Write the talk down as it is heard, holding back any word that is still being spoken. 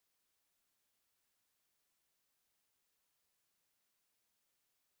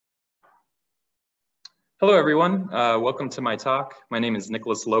Hello, everyone. Welcome to my talk. My name is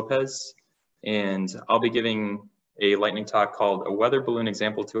Nicolas Lopez, and I'll be giving a lightning talk called A Weather Balloon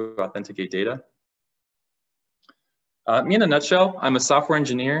Example to Authenticate Data. Me in a nutshell, I'm a software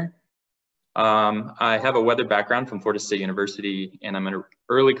engineer. I have a weather background from Florida State University, and I'm an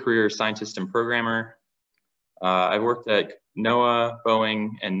early career scientist and programmer. I've worked at NOAA,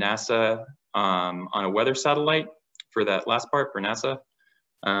 Boeing, and NASA on a weather satellite for that last part for NASA.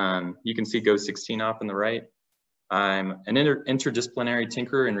 You can see GO16 off on the right. I'm an interdisciplinary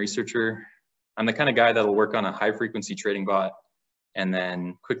tinkerer and researcher. I'm the kind of guy that'll work on a high frequency trading bot and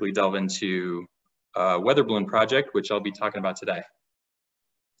then quickly delve into a weather balloon project, which I'll be talking about today.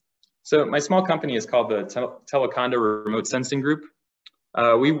 So my small company is called the Telokanda Remote Sensing Group.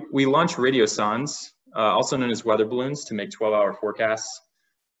 We launch radiosondes, also known as weather balloons, to make 12-hour forecasts.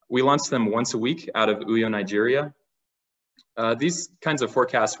 We launch them once a week out of Uyo, Nigeria. These kinds of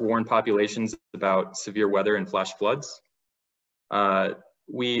forecasts warn populations about severe weather and flash floods.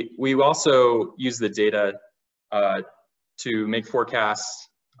 We also use the data to make forecasts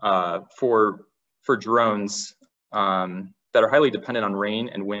for drones that are highly dependent on rain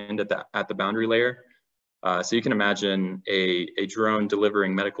and wind at the boundary layer. So you can imagine a drone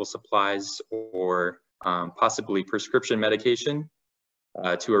delivering medical supplies or possibly prescription medication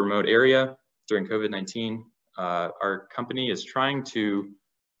to a remote area during COVID-19. Our company is trying to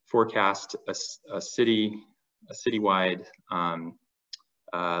forecast a citywide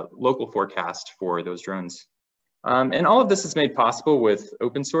local forecast for those drones. And all of this is made possible with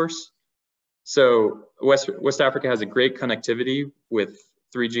open source. So West Africa has a great connectivity with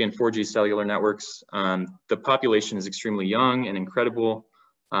 3G and 4G cellular networks. The population is extremely young and incredible.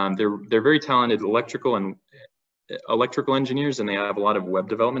 They're very talented electrical engineers, and they have a lot of web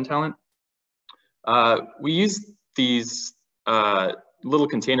development talent. We use these little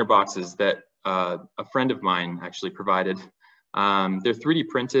container boxes that a friend of mine actually provided. They're 3D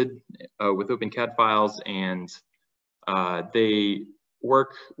printed with OpenCAD files, and they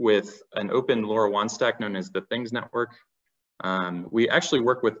work with an open LoRaWAN stack known as the Things Network. We actually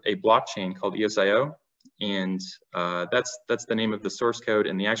work with a blockchain called EOSIO, and that's the name of the source code,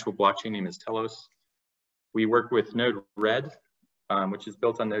 and the actual blockchain name is Telos. We work with Node-RED, which is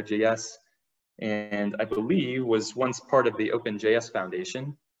built on Node.js, and I believe was once part of the OpenJS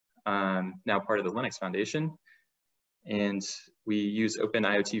Foundation, now part of the Linux Foundation. And we use open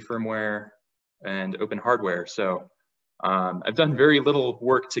IoT firmware and open hardware. So I've done very little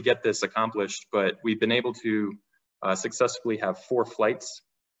work to get this accomplished, but we've been able to successfully have 4 flights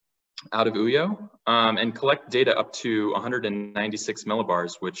out of Uyo and collect data up to 196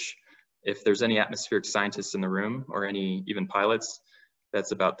 millibars, which if there's any atmospheric scientists in the room or any even pilots,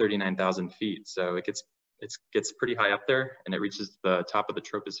 that's about 39,000 feet. So it gets pretty high up there, and it reaches the top of the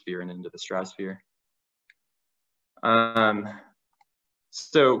troposphere and into the stratosphere.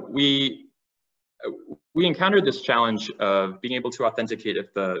 So we encountered this challenge of being able to authenticate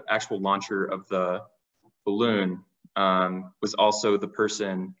if the actual launcher of the balloon was also the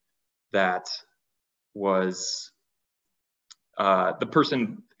person that was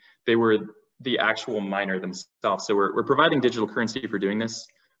they were the actual miner themselves. So we're providing digital currency for doing this.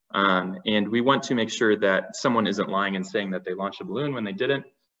 And we want to make sure that someone isn't lying and saying that they launched a balloon when they didn't.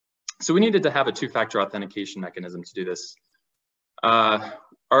 So we needed to have a 2-factor authentication mechanism to do this.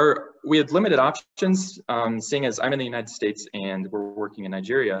 We had limited options, seeing as I'm in the United States and we're working in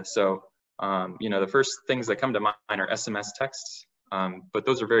Nigeria. So, the first things that come to mind are SMS texts, but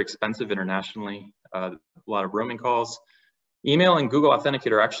those are very expensive internationally, a lot of roaming calls. Email and Google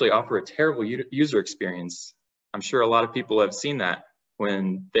Authenticator actually offer a terrible user experience. I'm sure a lot of people have seen that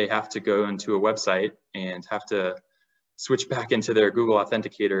when they have to go into a website and have to switch back into their Google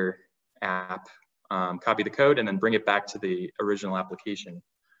Authenticator app, copy the code, and then bring it back to the original application.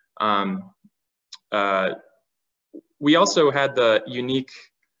 We also had the unique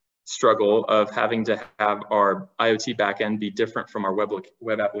struggle of having to have our IoT backend be different from our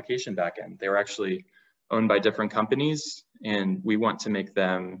web application backend. They were actually owned by different companies, and we want to make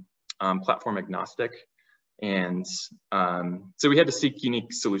them platform agnostic. And so we had to seek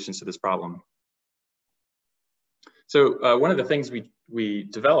unique solutions to this problem. So one of the things we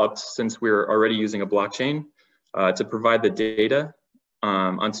developed, since we're already using a blockchain to provide the data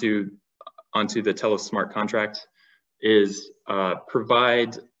onto the Telos smart contract, is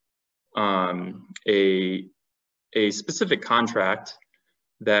provide a specific contract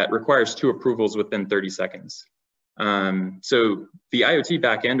that requires 2 approvals within 30 seconds. So the IoT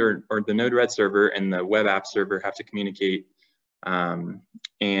backend or the Node-RED server and the web app server have to communicate. And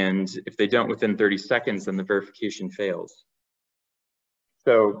if they don't within 30 seconds, then the verification fails.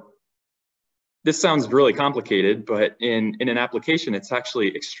 So this sounds really complicated, but in an application, it's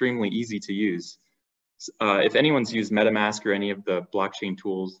actually extremely easy to use. If anyone's used MetaMask or any of the blockchain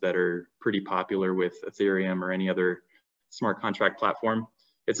tools that are pretty popular with Ethereum or any other smart contract platform,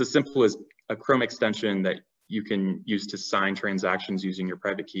 it's as simple as a Chrome extension that you can use to sign transactions using your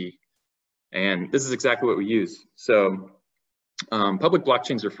private key. And this is exactly what we use. So public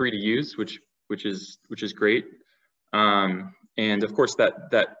blockchains are free to use, which is great. And of course,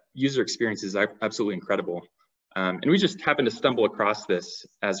 that user experience is absolutely incredible. And we just happened to stumble across this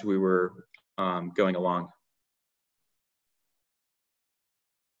as we were going along.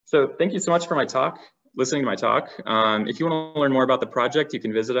 So thank you so much for listening to my talk. If you want to learn more about the project, you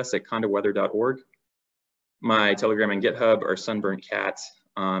can visit us at condaweather.org. My Telegram and GitHub are Sunburnt Cat.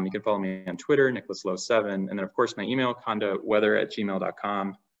 You can follow me on Twitter, NicolasLo7, and then of course my email,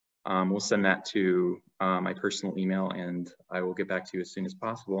 condaweather@gmail.com. We'll send that to my personal email, and I will get back to you as soon as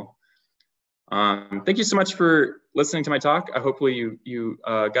possible. Thank you so much for listening to my talk. Hopefully you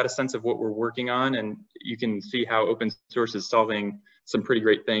got a sense of what we're working on, and you can see how open source is solving some pretty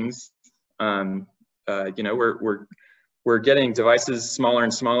great things. You know, we're getting devices smaller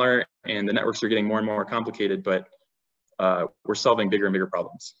and smaller, and the networks are getting more and more complicated, but we're solving bigger and bigger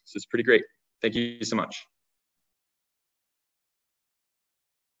problems. So it's pretty great. Thank you so much.